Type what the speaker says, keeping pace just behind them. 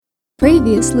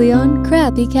Previously on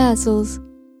Crappy Castles.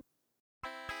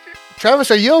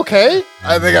 Travis, are you okay?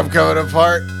 I think I'm coming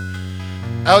apart.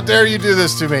 How dare you do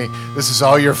this to me? This is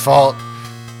all your fault.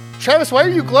 Travis, why are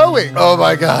you glowing? Oh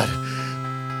my god.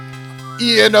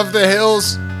 Ian of the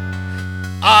Hills,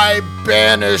 I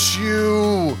banish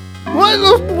you. What?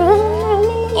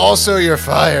 Also, you're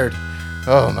fired.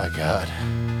 Oh my god.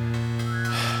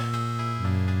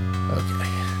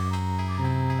 Okay.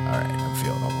 Alright, I'm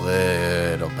feeling a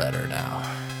little better now.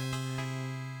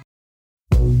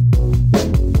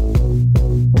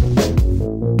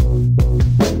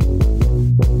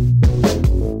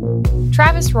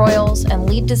 Travis Royals and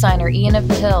lead designer Ian of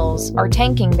the Hills are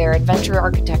tanking their adventure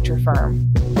architecture firm,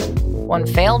 one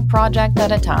failed project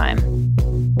at a time.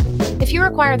 If you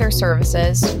require their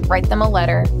services, write them a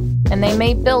letter, and they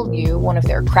may build you one of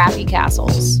their crappy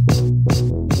castles.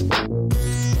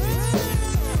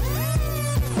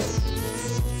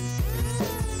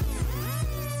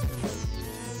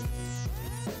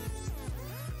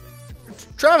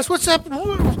 Travis, what's happening?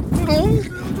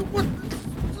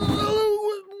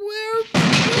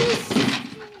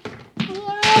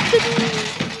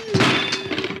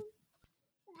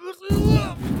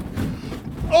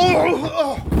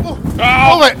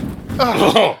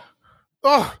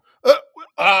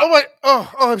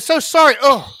 I'm so sorry.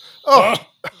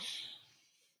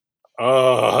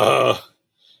 I'm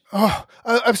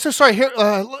so sorry. Here,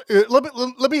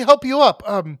 let me help you up.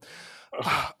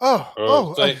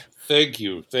 Thank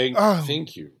you. Thank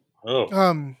you.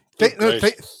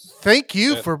 Thank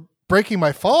you for breaking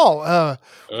my fall.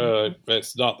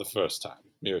 It's not the first time.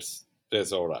 Yes,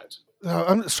 that's all right.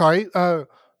 I'm sorry.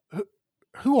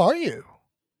 Who are you?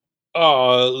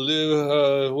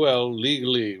 Well,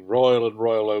 legally, Royal and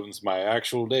Royal owns my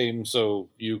actual name, so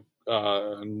you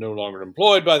are no longer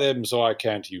employed by them, so I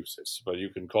can't use it. But you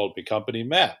can call me Company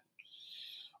Man,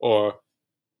 or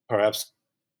perhaps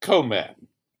Co-Man,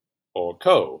 or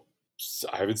Co.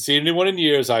 I haven't seen anyone in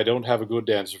years. I don't have a good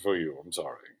answer for you. I'm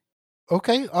sorry.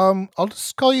 Okay. I'll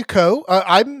just call you Co.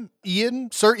 I'm Ian,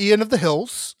 Sir Ian of the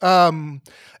Hills. I'm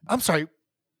sorry.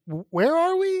 Where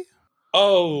are we?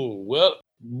 Oh, well,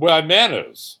 my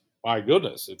manners. My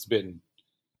goodness, it's been,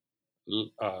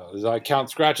 as I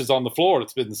count scratches on the floor,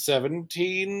 it's been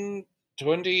 17,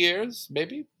 20 years,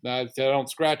 maybe? I don't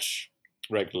scratch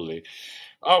regularly.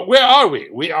 Where are we?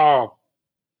 We are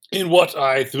in what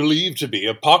I believe to be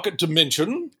a pocket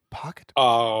dimension. Pocket?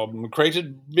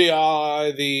 Created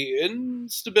by the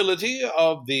instability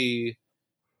of the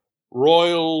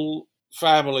royal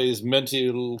family's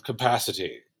mental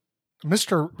capacity.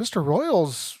 Mr.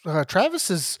 Royals,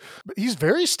 Travis he's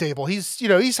very stable.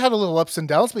 He's had a little ups and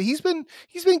downs, but he's been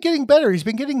getting better. He's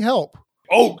been getting help.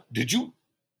 Oh,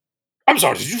 I'm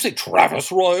sorry, did you say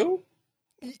Travis Royal?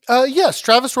 Yes,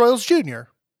 Travis Royals Jr.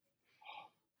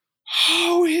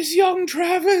 How is young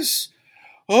Travis?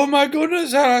 Oh my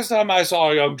goodness, last time I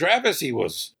saw young Travis, he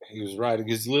was riding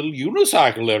his little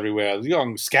unicycle everywhere. The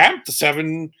young scamp,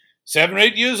 7,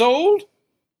 8 years old.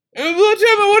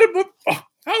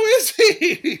 How is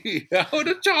he? What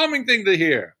a charming thing to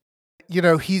hear.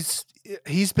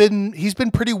 He's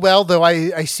been pretty well, though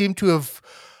I seem to have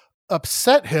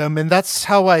upset him, and that's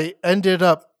how I ended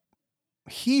up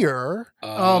here.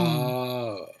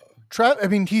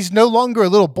 He's no longer a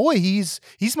little boy. He's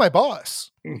my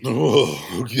boss. Oh,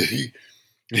 okay.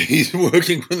 He's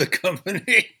working for the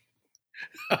company.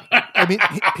 I mean,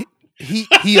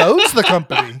 he owns the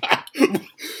company.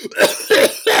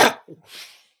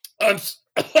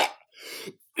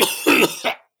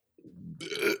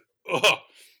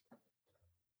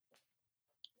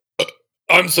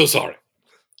 I'm so sorry.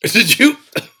 Did you?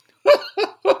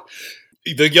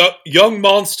 The young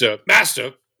master,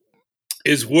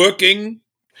 is working.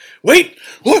 Wait,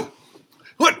 what?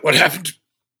 What happened?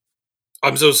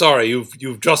 I'm so sorry.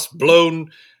 You've just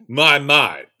blown my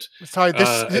mind. Sorry,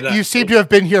 you seem to have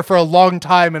been here for a long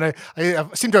time, and I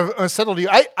seem to have settled you.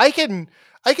 I can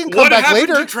come back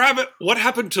later. What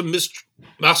happened to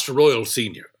Master Royal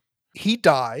Senior? He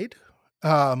died.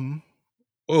 But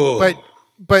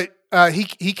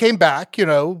he came back,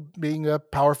 being a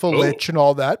powerful lich and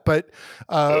all that. But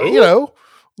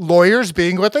lawyers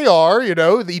being what they are, he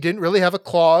didn't really have a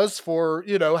clause for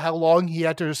how long he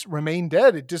had to remain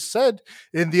dead. It just said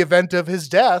in the event of his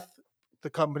death, the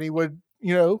company would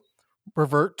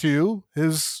revert to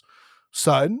his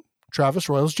son, Travis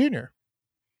Royals Jr.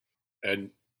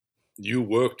 And you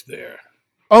worked there?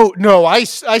 Oh no,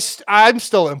 I'm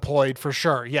still employed for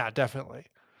sure. Yeah, definitely.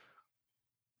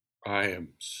 I am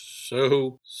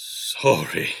so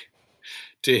sorry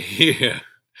to hear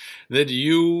that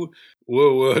you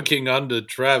were working under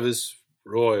Travis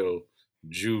Royal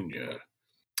Junior.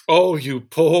 Oh, you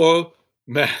poor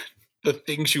man. The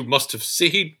things you must have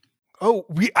seen. Oh,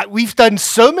 we've done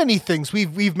so many things.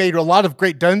 We've made a lot of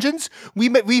great dungeons.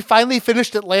 We finally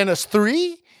finished Atlantis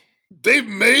 3. They've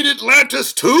made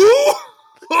Atlantis 2?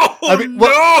 Oh, I mean,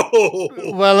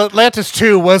 no! Well, Atlantis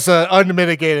 2 was an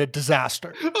unmitigated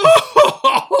disaster.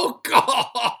 Oh,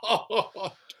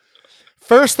 God!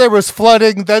 First there was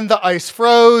flooding, then the ice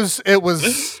froze. It was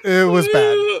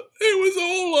bad. It was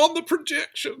all on the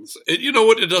projections. And you know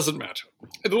what? It doesn't matter.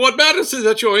 What matters is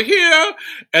that you're here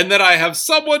and that I have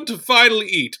someone to finally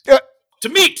eat. To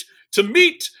meet.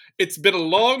 It's been a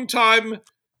long time.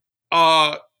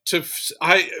 I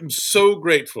am so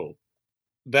grateful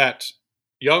that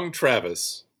young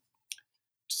Travis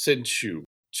sent you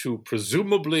to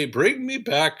presumably bring me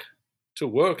back to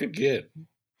work again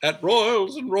at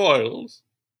Royals and Royals.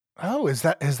 Oh, is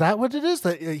that what it is?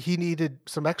 That he needed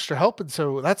some extra help, and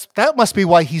so that must be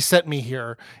why he sent me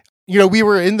here. You know, we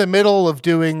were in the middle of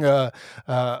doing a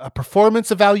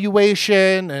performance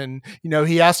evaluation, and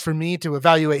he asked for me to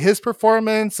evaluate his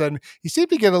performance, and he seemed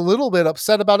to get a little bit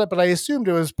upset about it. But I assumed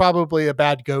it was probably a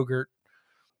bad Go-Gurt.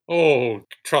 Oh,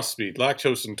 trust me,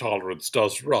 lactose intolerance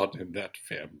does run in that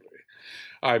family.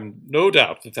 I'm no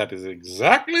doubt that is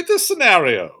exactly the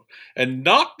scenario, and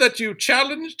not that you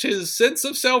challenged his sense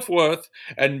of self-worth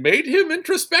and made him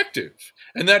introspective,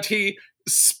 and that he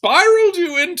spiraled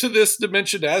you into this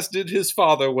dimension as did his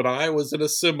father when I was in a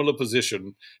similar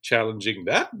position challenging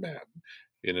that man.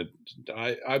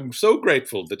 I'm so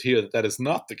grateful that is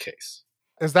not the case.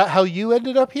 Is that how you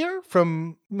ended up here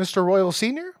from Mr. Royal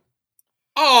Sr.?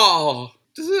 Oh,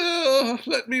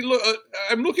 let me look.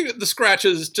 I'm looking at the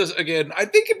scratches just again. I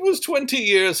think it was 20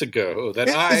 years ago that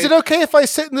Is it okay if I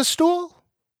sit in the stool?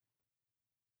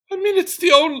 I mean, it's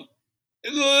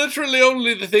literally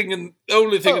only thing in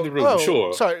the room.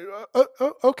 Sure. Sorry.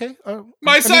 Okay.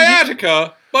 My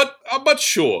sciatica, but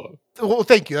sure. Well,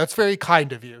 thank you. That's very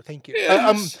kind of you. Thank you.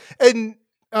 Yes.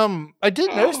 I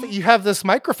did notice that you have this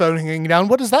microphone hanging down.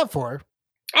 What is that for?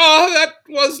 That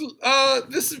was,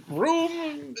 this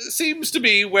room seems to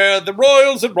be where the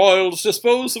Royals and Royals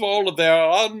dispose of all of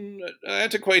their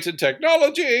antiquated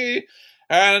technology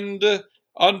and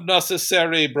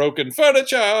unnecessary broken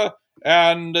furniture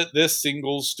and this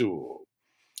single stool.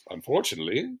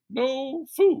 Unfortunately, no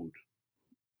food.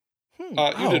 You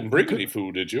didn't bring any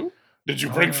food, did you? Did you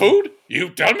bring food? You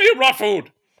tell me you brought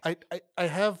food. I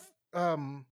have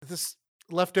this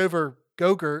leftover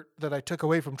Go-Gurt that I took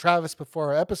away from Travis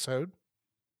before our episode.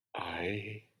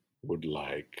 I would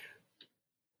like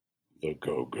the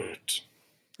Go-Gurt.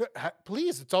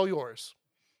 Please, it's all yours.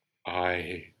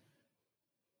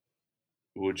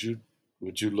 Would you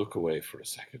look away for a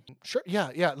second? Sure. Yeah.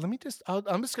 Let me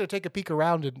I'm just going to take a peek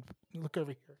around and look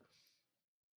over here.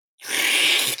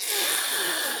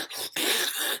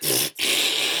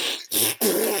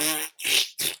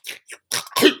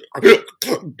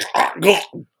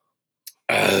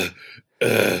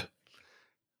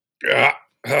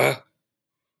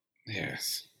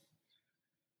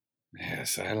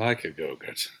 Yes, I like a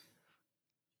Go-Gurt.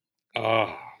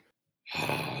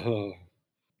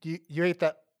 You ate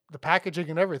the packaging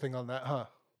and everything on that, huh?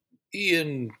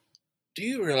 Ian, do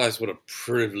you realize what a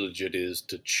privilege it is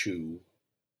to chew?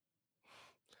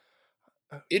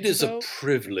 It is a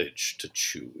privilege to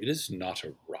chew. It is not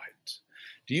a right.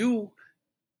 Do you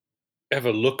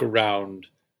ever look around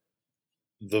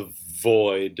the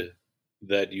void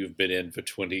that you've been in for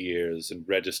 20 years and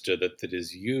register that it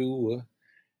is you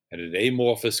and an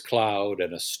amorphous cloud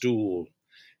and a stool,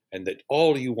 and that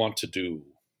all you want to do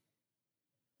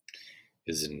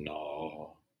is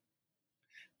gnaw,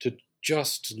 to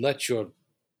just let your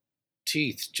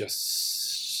teeth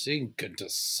just sink into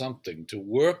something, to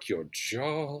work your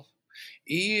jaw?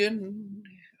 Ian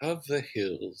of the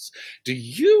Hills, do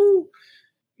you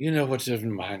know what? Never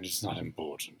mind, it's not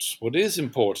important. What is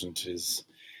important is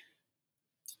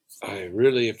I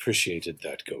really appreciated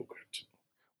that Go-Gurt.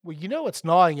 Well, what's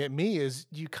gnawing at me is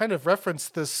you kind of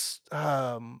referenced this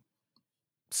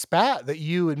spat that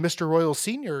you and Mr. Royal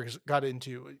Sr. got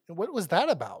into. What was that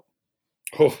about?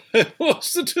 Oh, it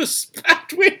wasn't a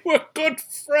spat. We were good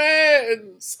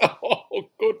friends.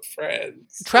 Oh, good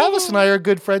friends. Travis and I are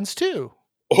good friends too.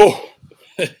 Oh,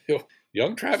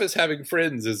 young Travis having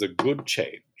friends is a good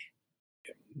change.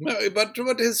 But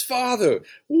his father,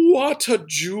 what a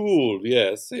jewel.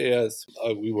 Yes.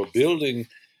 We were building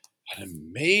an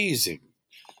amazing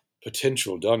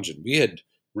potential dungeon. We had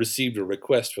received a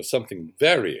request for something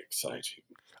very exciting.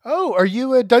 Oh, are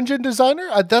you a dungeon designer?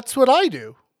 That's what I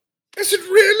do. Is it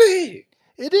really?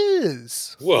 It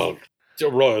is. Well,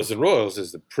 Royals and Royals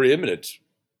is the preeminent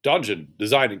dungeon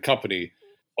designing company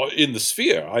in the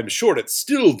sphere. I'm sure it's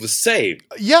still the same.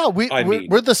 Yeah,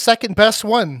 we're the second best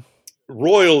one.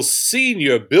 Royals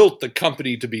Sr. built the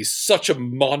company to be such a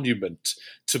monument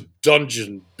to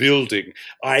dungeon building.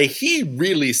 He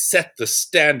really set the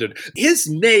standard. His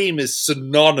name is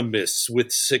synonymous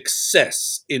with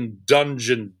success in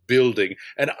dungeon building,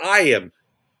 and I am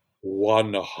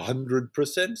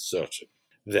 100% certain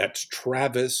that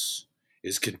Travis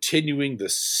is continuing the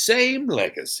same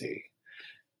legacy,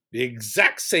 the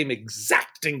exact same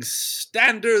exacting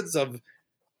standards of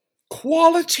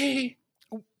quality.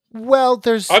 Well,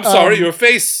 there's. I'm sorry, your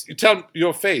face. Tell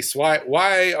your face.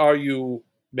 Why are you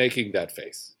making that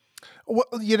face? Well,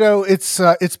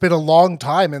 it's been a long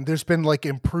time, and there's been like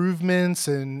improvements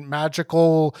in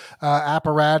magical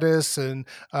apparatus and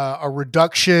a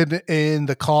reduction in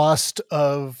the cost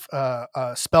of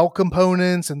spell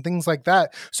components and things like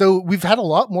that. So we've had a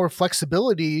lot more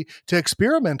flexibility to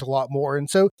experiment a lot more, and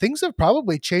so things have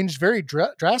probably changed very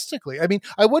drastically. I mean,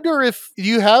 I wonder if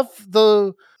you have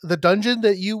the dungeon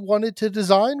that you wanted to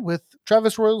design with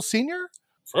Travis Royal Sr.?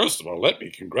 First of all, let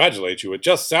me congratulate you. It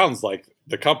just sounds like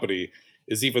the company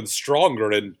is even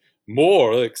stronger and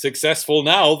more successful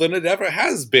now than it ever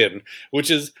has been,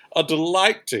 which is a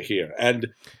delight to hear. And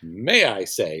may I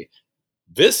say,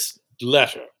 this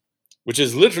letter, which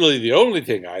is literally the only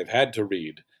thing I've had to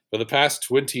read for the past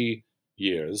 20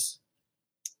 years,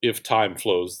 if time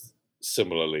flows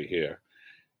similarly here,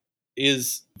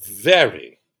 is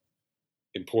very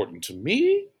important to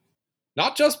me.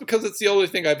 Not just because it's the only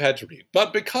thing I've had to read,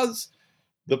 but because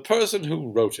the person who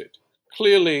wrote it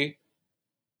clearly,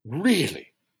 really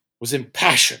was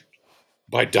impassioned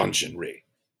by dungeonry.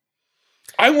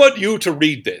 I want you to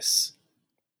read this.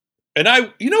 And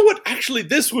you know what? Actually,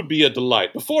 this would be a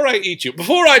delight. Before I eat you,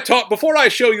 before I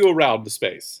show you around the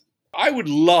space, I would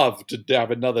love to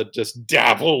have another just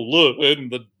dabble in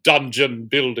the dungeon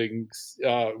building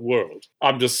world.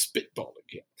 I'm just spitballing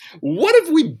here. What if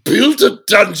we built a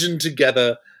dungeon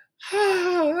together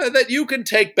that you can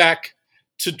take back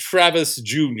to Travis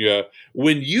Jr.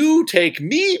 when you take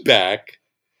me back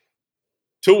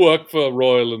to work for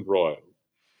Royal and Royal?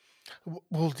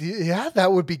 Well, yeah,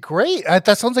 that would be great.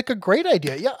 That sounds like a great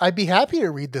idea. Yeah, I'd be happy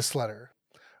to read this letter.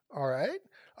 All right.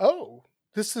 Oh,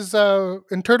 this is an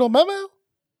internal memo?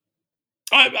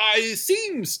 I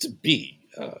seems to be,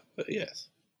 yes.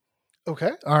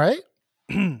 Okay, all right.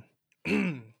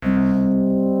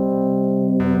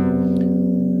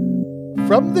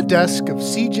 From the desk of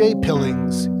C.J.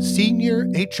 Pillings, Senior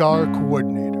HR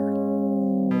Coordinator.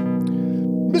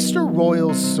 Mr.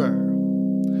 Royals, sir,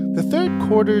 the third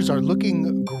quarters are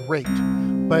looking great,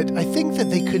 but I think that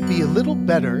they could be a little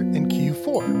better in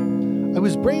Q4. I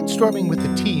was brainstorming with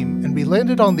the team, and we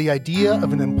landed on the idea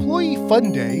of an employee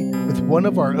fun day with one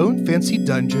of our own fancy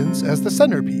dungeons as the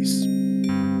centerpiece.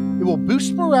 It will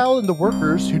boost morale in the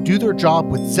workers who do their job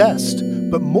with zest,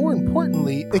 but more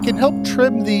importantly, it can help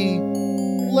trim the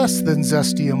less than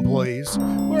zesty employees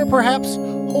who are perhaps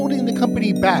holding the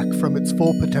company back from its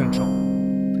full potential.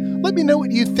 Let me know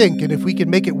what you think and if we can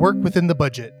make it work within the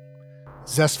budget.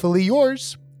 Zestfully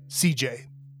yours, CJ.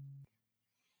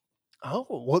 Oh,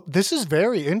 well, this is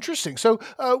very interesting. So,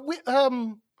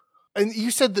 and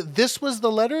you said that this was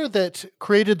the letter that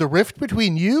created the rift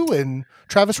between you and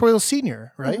Travis Royal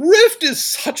Sr., right? Rift is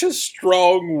such a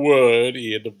strong word,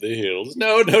 Ian of the Hills.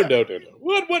 No.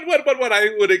 What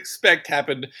I would expect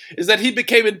happened is that he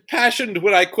became impassioned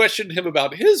when I questioned him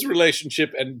about his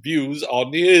relationship and views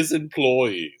on his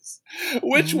employees,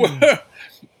 which were,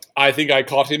 I think I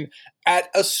caught him at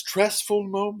a stressful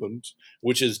moment,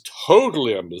 which is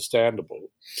totally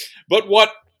understandable. But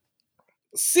what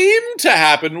seemed to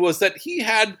happen was that he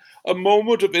had a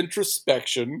moment of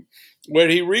introspection where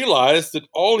he realized that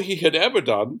all he had ever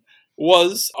done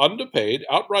was underpaid,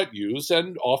 outright used,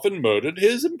 and often murdered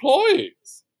his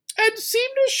employees, and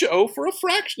seemed to show for a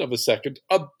fraction of a second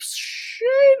a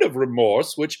shade of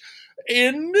remorse, which,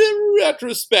 in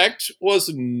retrospect,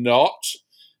 was not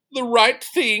the right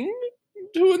thing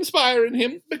to inspire in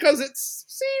him, because it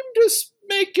seemed to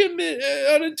make him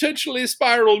unintentionally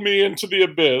spiral me into the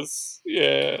abyss.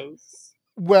 Yes.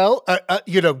 Well,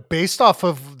 based off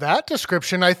of that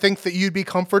description, I think that you'd be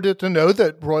comforted to know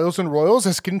that Royals and Royals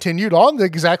has continued on the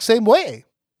exact same way.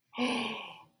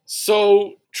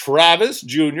 So Travis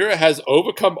Jr. has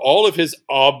overcome all of his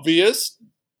obvious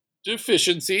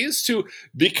deficiencies to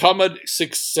become a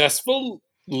successful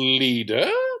leader,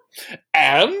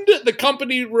 and the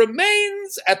company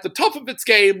remains at the top of its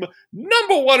game,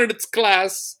 #1 in its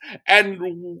class,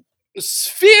 and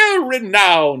sphere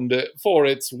renowned for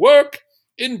its work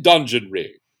in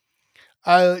dungeonry.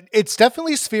 It's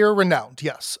definitely sphere renowned,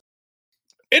 yes.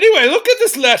 Anyway, look at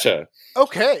this letter.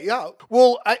 Okay, yeah.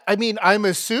 Well, I mean, I'm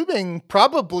assuming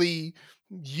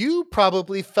you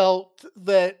probably felt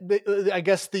that I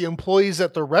guess the employees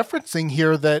that they're referencing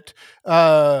here that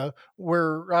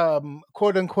were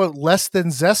quote unquote less than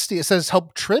zesty. It says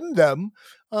help trim them.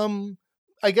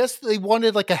 I guess they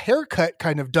wanted like a haircut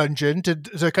kind of dungeon to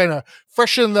kind of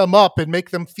freshen them up and make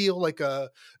them feel like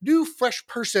a new fresh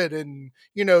person, and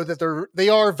that they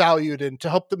are valued, and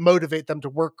to help them motivate them to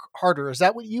work harder. Is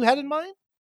that what you had in mind?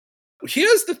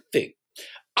 Here's the thing.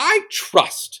 I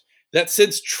trust that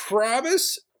since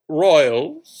Travis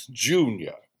Royals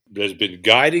Jr. has been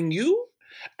guiding you,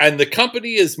 and the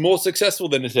company is more successful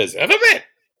than it has ever been,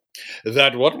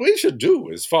 that what we should do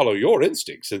is follow your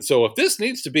instincts. And so if this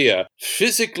needs to be a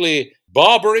physically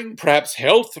barbering, perhaps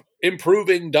health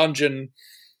improving dungeon,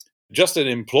 just an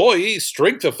employee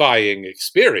strengthifying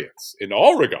experience in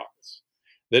all regards,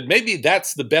 that maybe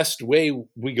that's the best way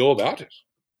we go about it.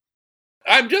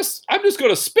 I'm just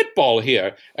going to spitball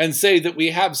here and say that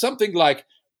we have something like,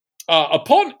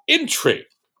 upon entry,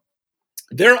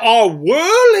 there are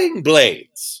whirling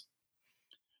blades.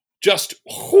 Just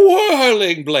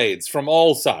whirling blades from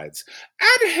all sides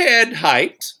at head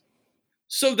height,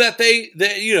 so that they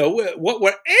what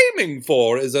we're aiming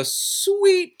for is a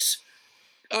sweet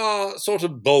sort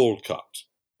of bowl cut,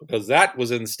 because that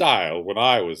was in style when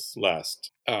I was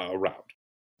last around.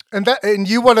 And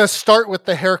you want to start with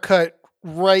the haircut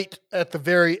right at the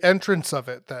very entrance of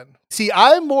it then. See,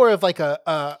 I'm more of like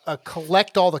a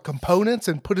collect all the components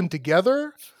and put them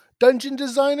together dungeon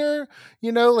designer,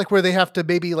 like where they have to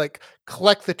maybe like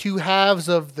collect the two halves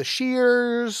of the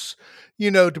shears,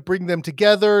 to bring them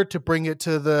together, to bring it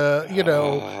to the,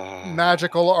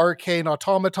 magical arcane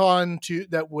automaton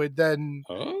that would then,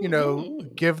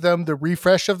 give them the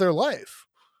refresh of their life.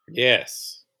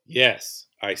 Yes,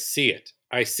 I see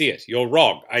it. You're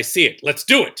wrong. I see it. Let's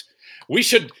do it. We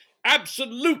should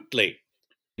absolutely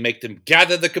make them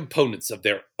gather the components of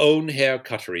their own hair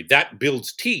cuttery. That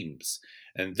builds teams.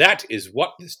 And that is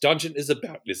what this dungeon is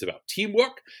about. It is about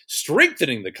teamwork,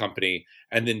 strengthening the company,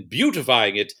 and then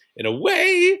beautifying it in a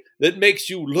way that makes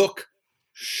you look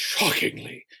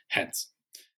shockingly handsome.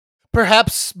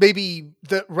 Perhaps maybe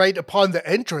right upon the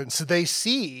entrance, they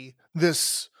see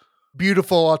this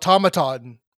beautiful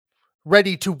automaton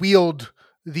ready to wield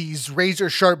these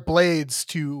razor-sharp blades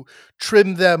to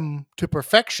trim them to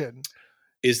perfection.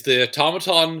 Is the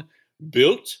automaton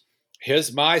built?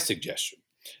 Here's my suggestion.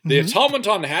 The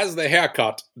automaton has the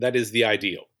haircut that is the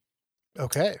ideal.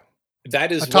 Okay.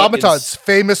 That is automaton's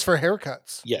famous for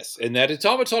haircuts. Yes, and that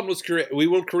automaton was we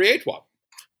will create one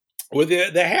where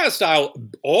the hairstyle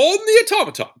on the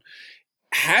automaton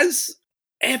has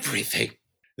everything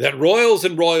that Royals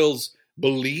and Royals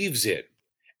believes in.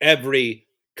 Every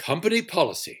company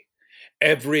policy,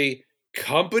 every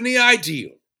company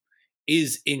ideal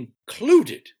is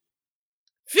included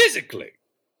physically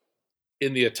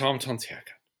in the automaton's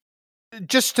haircut.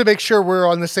 Just to make sure we're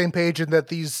on the same page and that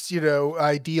these,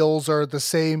 ideals are the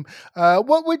same,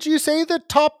 what would you say the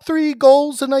top 3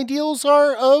 goals and ideals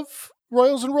are of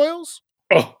Royals and Royals?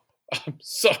 Oh, I'm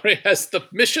sorry, has the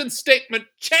mission statement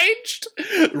changed?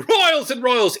 Royals and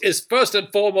Royals is first and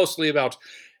foremostly about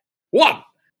 1,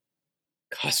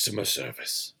 customer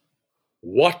service.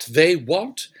 What they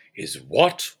want is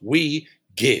what we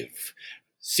give.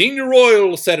 Senior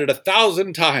Royal said it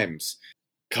 1,000 times.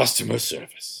 Customer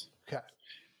service. Okay.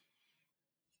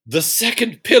 The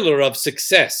second pillar of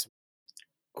success,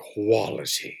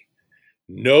 quality.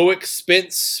 No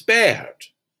expense spared.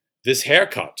 This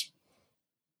haircut,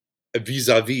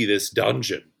 vis-a-vis this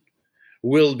dungeon,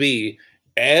 will be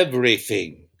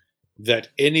everything that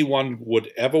anyone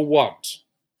would ever want.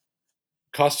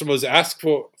 Customers ask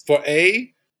for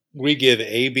A, we give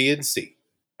A, B, and C.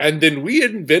 And then we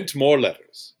invent more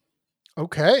letters.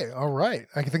 Okay, all right.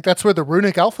 I think that's where the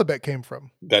runic alphabet came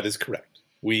from. That is correct.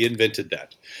 We invented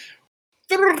that.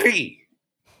 3,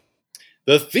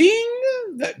 the thing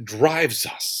that drives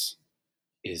us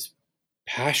is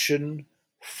passion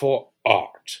for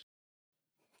art.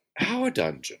 Our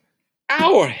dungeon,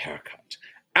 our haircut,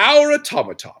 our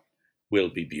automaton will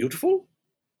be beautiful,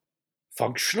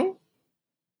 functional,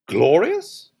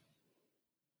 glorious.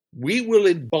 We will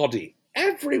embody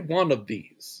every one of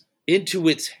these into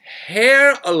its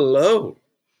hair alone,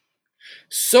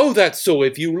 so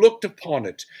if you looked upon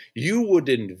it, you would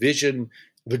envision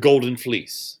the golden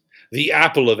fleece, the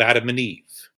apple of Adam and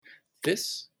Eve.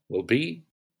 This will be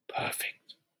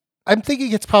perfect. I'm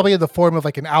thinking it's probably in the form of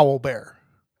like an owl bear.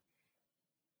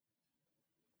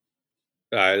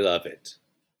 I love it.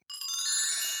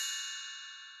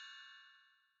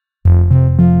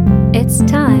 It's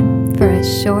time for a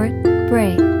short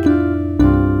break.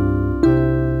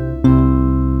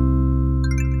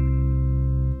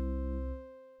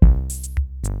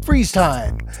 Freeze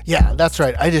time. Yeah, that's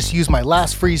right. I just used my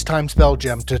last freeze time spell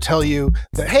gem to tell you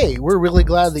that, hey, we're really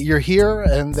glad that you're here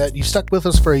and that you stuck with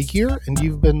us for a year and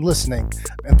you've been listening.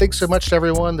 And thanks so much to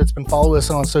everyone that's been following us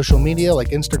on social media like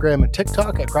Instagram and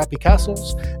TikTok at Crappy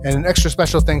Castles. And an extra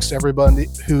special thanks to everybody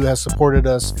who has supported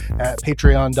us at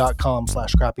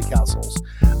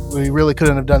patreon.com/crappycastles. We really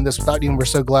couldn't have done this without you, and we're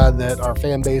so glad that our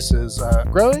fan base is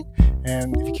growing.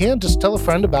 And if you can, just tell a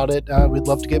friend about it. We'd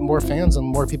love to get more fans and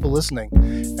more people listening.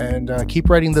 And keep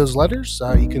writing those letters.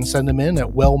 You can send them in at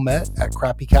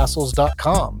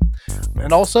wellmet@crappycastles.com.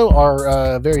 And also,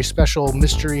 our very special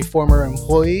mystery former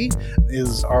employee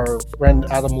is our friend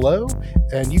Adam Lowe.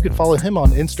 And you can follow him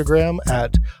on Instagram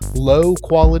at Low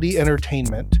Quality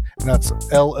Entertainment. And that's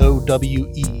LOWE.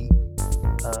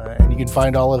 And you can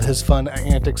find all of his fun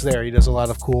antics there. He does a lot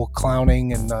of cool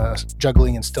clowning and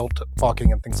juggling and stilt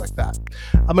walking and things like that.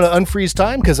 I'm going to unfreeze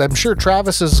time because I'm sure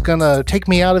Travis is going to take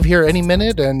me out of here any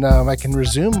minute and I can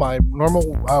resume my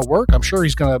normal work. I'm sure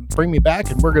he's going to bring me back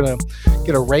and we're going to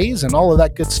get a raise and all of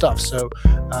that good stuff. So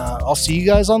I'll see you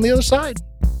guys on the other side.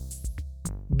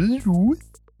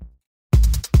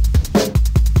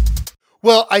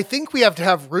 Well, I think we have to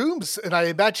have rooms, and I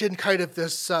imagine kind of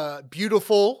this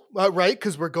beautiful, right?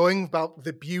 Because we're going about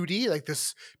the beauty, like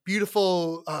this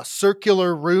beautiful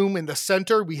circular room in the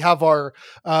center. We have our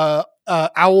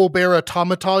owl bear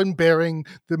automaton bearing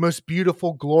the most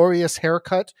beautiful, glorious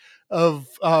haircut of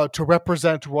to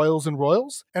represent royals and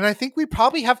royals. And I think we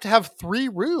probably have to have 3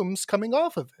 rooms coming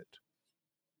off of it.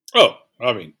 Oh,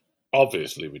 I mean,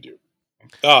 obviously we do.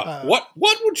 What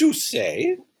would you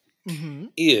say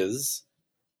is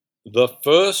the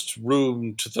first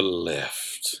room to the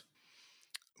left?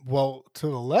 Well, to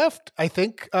the left, I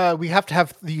think we have to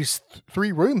have these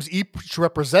 3 rooms each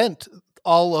represent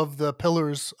all of the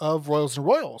pillars of Royals and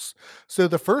Royals. So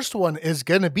the first one is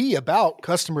going to be about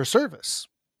customer service.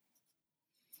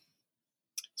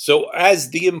 So as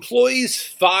the employees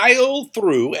file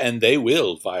through, and they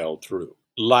will file through,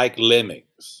 like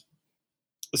lemmings.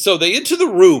 So they enter the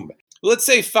room. Let's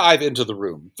say 5 into the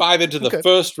room. 5 into the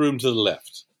first room to the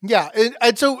left. Yeah,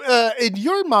 and so in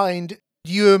your mind,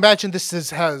 do you imagine this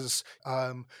has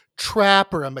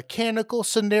trap or a mechanical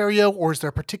scenario, or is there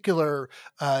a particular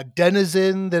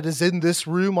denizen that is in this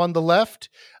room on the left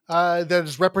that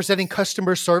is representing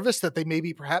customer service that they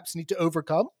maybe perhaps need to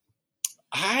overcome?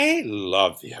 I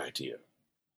love the idea.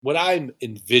 What I'm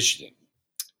envisioning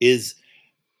is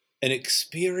an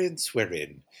experience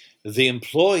wherein the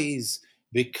employees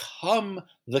become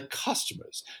the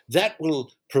customers. That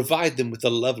will provide them with a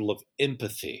level of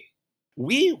empathy.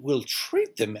 We will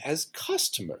treat them as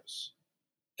customers,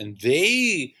 and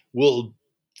they will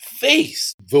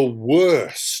face the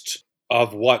worst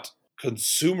of what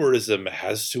consumerism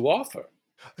has to offer.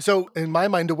 So in my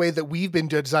mind, the way that we've been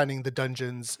designing the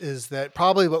dungeons is that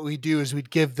probably what we do is we'd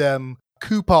give them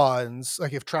coupons.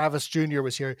 Like if Travis Jr.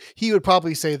 was here, he would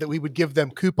probably say that we would give them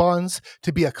coupons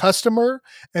to be a customer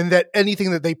and that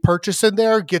anything that they purchase in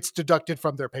there gets deducted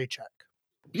from their paycheck.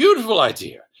 Beautiful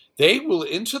idea. They will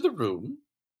enter the room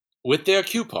with their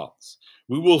coupons.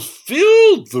 We will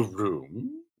fill the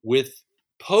room with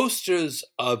posters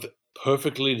of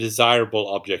perfectly desirable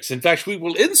objects. In fact, we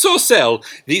will insourcell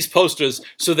these posters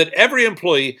so that every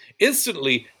employee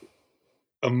instantly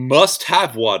must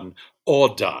have one or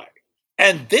die.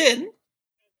 And then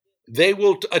they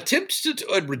will attempt to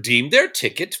redeem their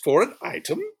ticket for an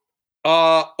item,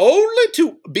 only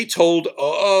to be told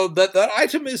that that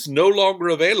item is no longer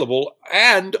available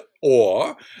and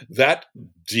or that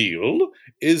deal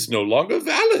is no longer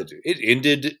valid. It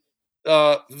ended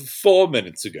 4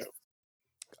 minutes ago.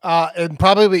 And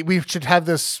probably we should have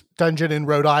this dungeon in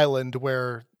Rhode Island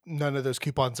where none of those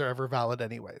coupons are ever valid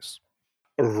anyways.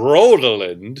 Rhode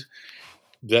Island?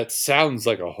 That sounds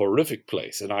like a horrific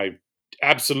place, and I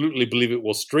absolutely believe it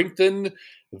will strengthen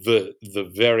the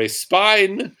very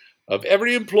spine of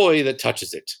every employee that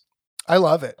touches it. I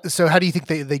love it. So how do you think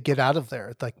they get out of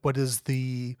there? Like, what is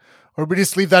or we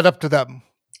just leave that up to them?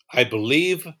 I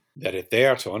believe that if they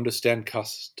are to understand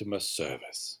customer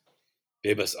service,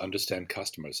 they must understand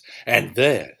customers. And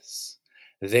this,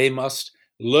 they must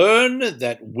learn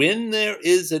that when there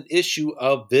is an issue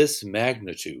of this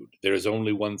magnitude, there is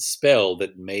only one spell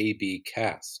that may be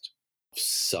cast.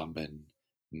 Summon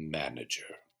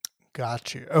manager.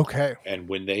 Got you. Okay. And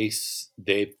when they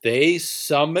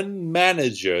summon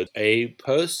manager, a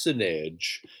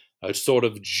personage, a sort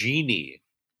of genie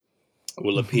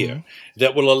will appear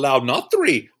that will allow not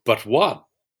 3, but 1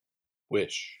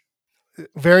 wish.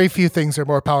 very few things are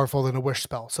more powerful than a wish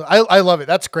spell. So I love it.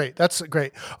 That's great. That's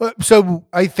great. So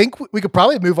I think we could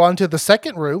probably move on to the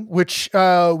second room, which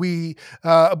we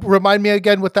remind me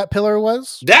again what that pillar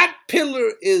was. That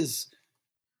pillar is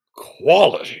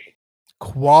quality.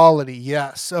 Quality,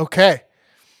 yes. Okay.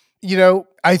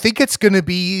 I think it's going to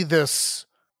be this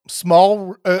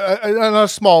small, not a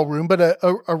small room, but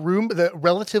a room that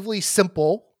relatively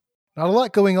simple. Not a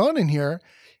lot going on in here,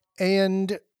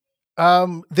 and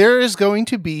there is going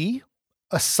to be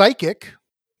a psychic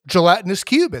gelatinous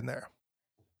cube in there.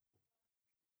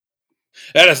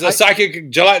 That is a psychic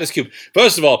gelatinous cube.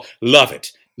 First of all, love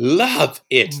it. Love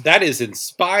it. That is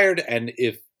inspired, and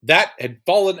if that had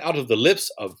fallen out of the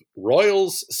lips of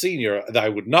Royals Sr., I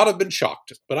would not have been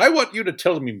shocked. But I want you to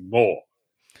tell me more.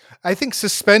 I think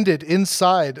suspended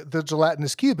inside the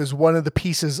gelatinous cube is one of the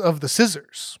pieces of the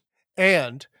scissors.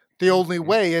 And the only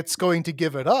way it's going to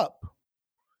give it up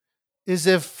is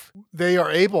if they are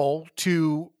able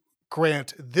to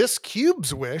grant this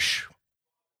cube's wish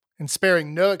and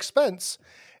sparing no expense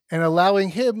and allowing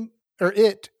him or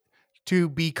it to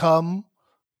become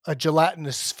a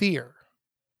gelatinous sphere.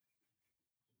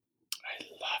 I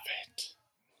love it.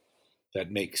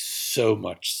 That makes so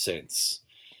much sense.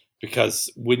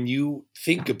 Because when you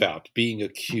think about being a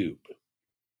cube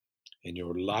and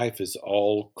your life is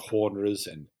all corners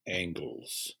and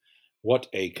angles, what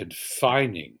a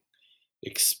confining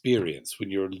experience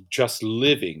when you're just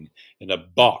living in a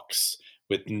box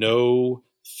with no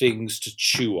things to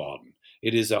chew on.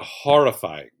 It is a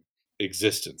horrifying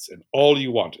existence, and all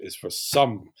you want is for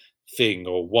something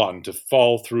or one to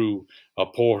fall through a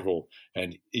portal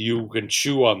and you can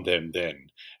chew on them then.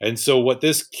 And so what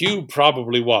this cube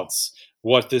probably wants,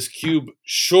 what this cube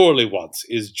surely wants,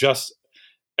 is just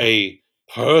a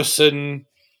person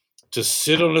to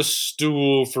sit on a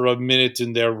stool for a minute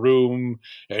in their room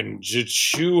and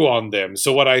chew on them.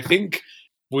 So what I think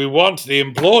we want the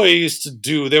employees to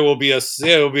do, there will be a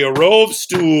row of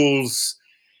stools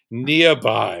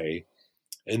nearby,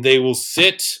 and they will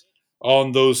sit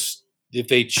on those, if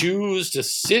they choose to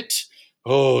sit,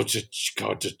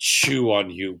 to chew on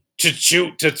you.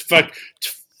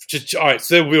 All right,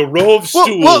 so there will be a row of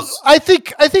stools. Well, I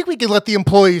think we can let the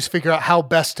employees figure out how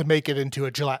best to make it into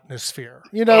a gelatinous sphere.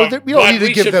 We don't need to give them.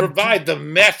 We should provide the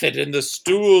method, and the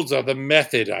stools are the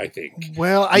method, I think.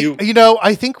 Well,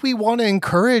 I think we want to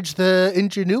encourage the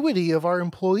ingenuity of our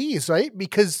employees, right?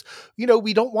 Because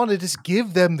we don't want to just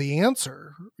give them the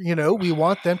answer. We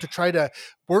want them to try to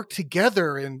work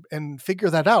together and figure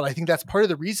that out. I think that's part of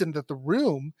the reason that the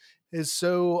room is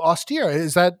so austere.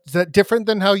 Is that different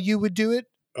than how you would do it?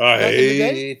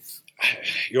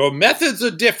 Your methods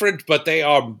are different, but they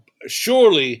are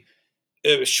surely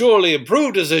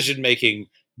improved decision making,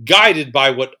 guided by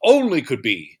what only could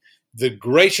be the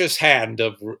gracious hand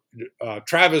of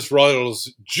Travis Royals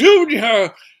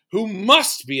Jr., who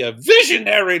must be a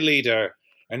visionary leader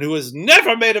and who has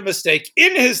never made a mistake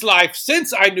in his life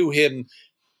since I knew him,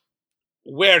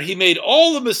 where he made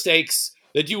all the mistakes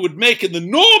that you would make in the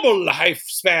normal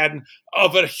lifespan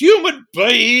of a human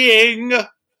being.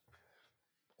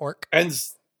 Orc.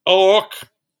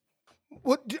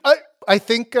 What I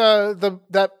think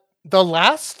the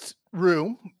last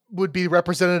room would be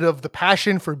representative of the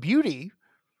passion for beauty,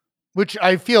 which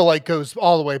I feel like goes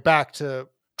all the way back to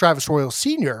Travis Royal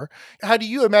Sr. How do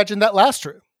you imagine that last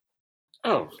room?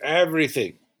 Oh,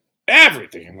 everything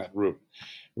in that room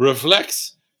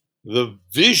reflects the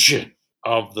vision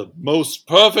of the most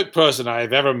perfect person I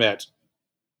have ever met,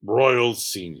 Royal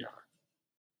Sr.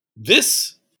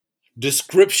 This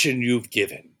description you've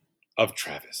given of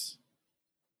Travis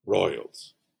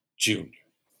Royals Jr.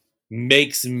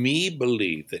 makes me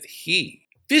believe that he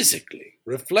physically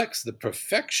reflects the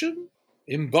perfection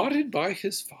embodied by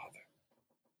his father.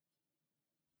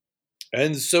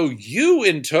 And so you,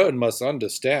 in turn, must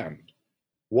understand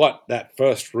what that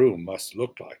first room must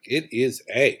look like. It is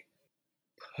a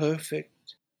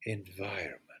perfect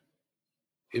environment.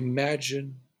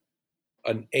 Imagine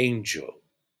an angel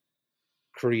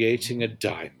creating a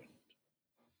diamond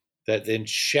that then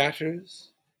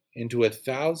shatters into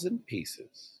 1,000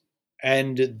 pieces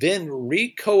and then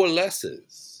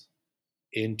recoalesces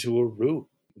into a room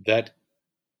that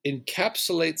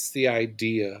encapsulates the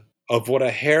idea of what a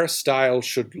hairstyle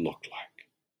should look like.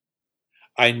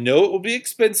 I know it will be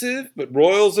expensive, but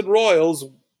Royals and Royals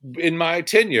in my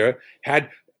tenure had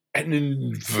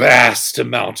an vast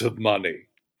amount of money.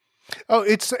 Oh,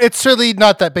 it's certainly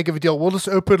not that big of a deal. We'll just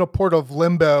open a port of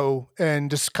limbo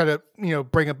and just kind of,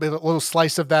 bring a little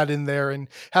slice of that in there and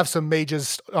have some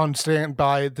mages on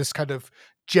standby, this kind of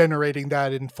generating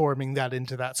that and forming that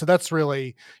into that. So that's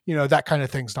really, that kind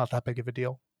of thing's not that big of a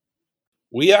deal.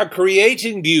 We are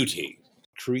creating beauty,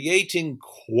 creating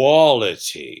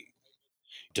quality.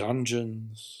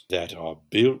 Dungeons that are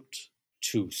built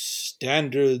to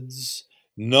standards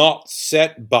not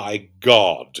set by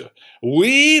God.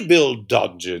 We build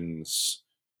dungeons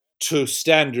to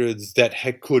standards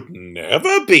that could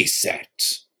never be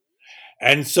set.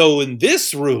 And so in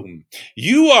this room,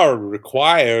 you are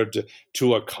required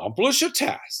to accomplish a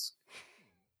task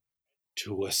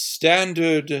to a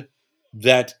standard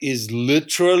that is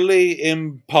literally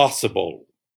impossible.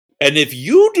 And if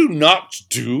you do not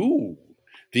do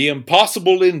the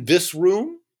impossible in this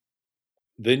room,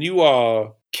 then you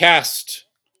are cast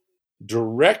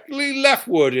directly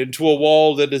leftward into a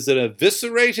wall that is an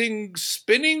eviscerating,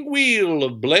 spinning wheel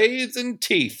of blades and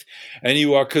teeth, and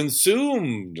you are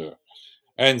consumed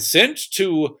and sent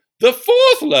to the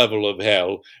 4th level of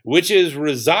hell, which is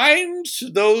resigned to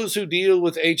those who deal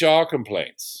with HR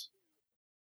complaints.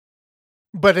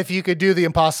 But if you could do the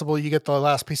impossible, you get the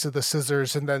last piece of the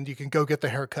scissors, and then you can go get the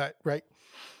haircut, right?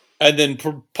 And then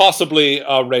possibly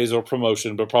a raise or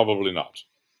promotion, but probably not.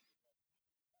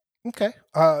 Okay.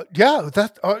 Yeah.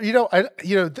 That.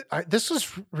 This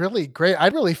was really great. I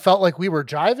really felt like we were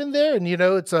jiving there, and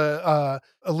it's a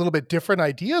little bit different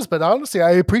ideas, but honestly,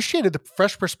 I appreciated the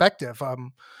fresh perspective.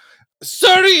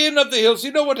 Sir Ian of the Hills,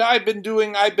 you know what I've been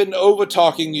doing? I've been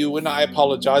over-talking you, and I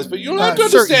apologize, but you'll have to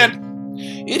understand,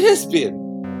 it has been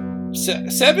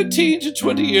 17 to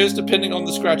 20 years, depending on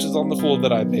the scratches on the floor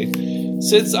that I made,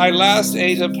 since I last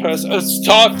ate a person,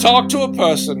 talk to a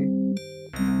person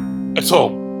at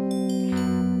home.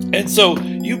 And so,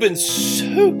 you've been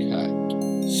so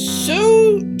kind,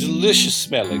 so delicious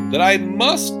smelling, that I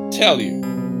must tell you,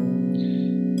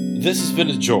 this has been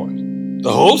a joy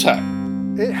the whole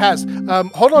time. It has.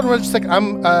 Hold on one second.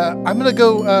 I'm gonna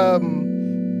go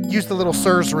use the little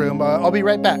Sir's room. I'll be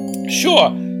right back.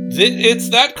 Sure. It's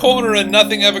that corner and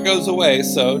nothing ever goes away,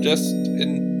 so just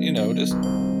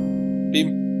be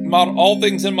all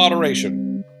things in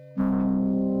moderation.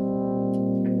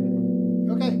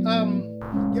 Okay.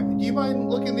 Do you mind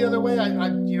looking the other way?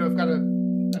 I've got a.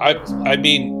 I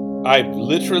mean, I've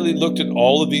literally looked at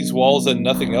all of these walls and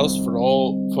nothing else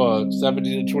for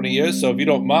 17 to 20 years. So if you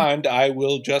don't mind, I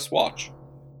will just watch.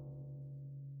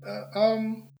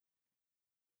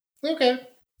 Okay.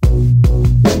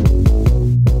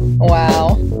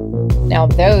 Wow. Now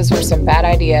those were some bad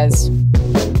ideas.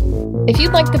 If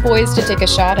you'd like the boys to take a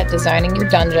shot at designing your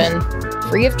dungeon,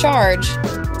 free of charge,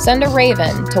 send a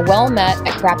raven to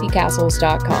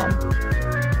wellmet@crappycastles.com.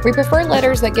 We prefer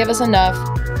letters that give us enough,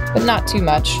 but not too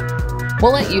much.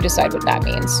 We'll let you decide what that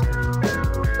means.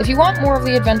 If you want more of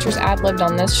the adventures ad-libbed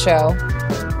on this show,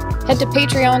 head to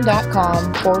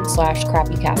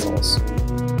patreon.com/crappycastles.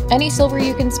 Any silver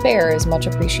you can spare is much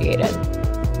appreciated.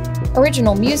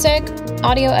 Original music,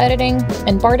 audio editing,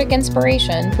 and bardic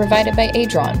inspiration provided by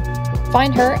Adron.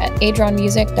 Find her at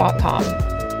adronmusic.com.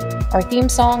 Our theme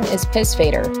song is Piss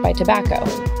Fader by Tobacco.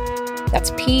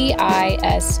 That's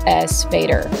Piss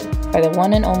Fader by the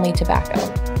one and only Tobacco.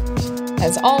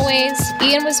 As always,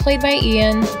 Ian was played by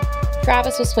Ian,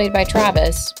 Travis was played by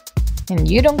Travis, and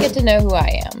you don't get to know who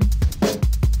I am.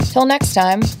 Till next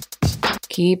time,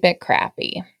 keep it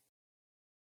crappy.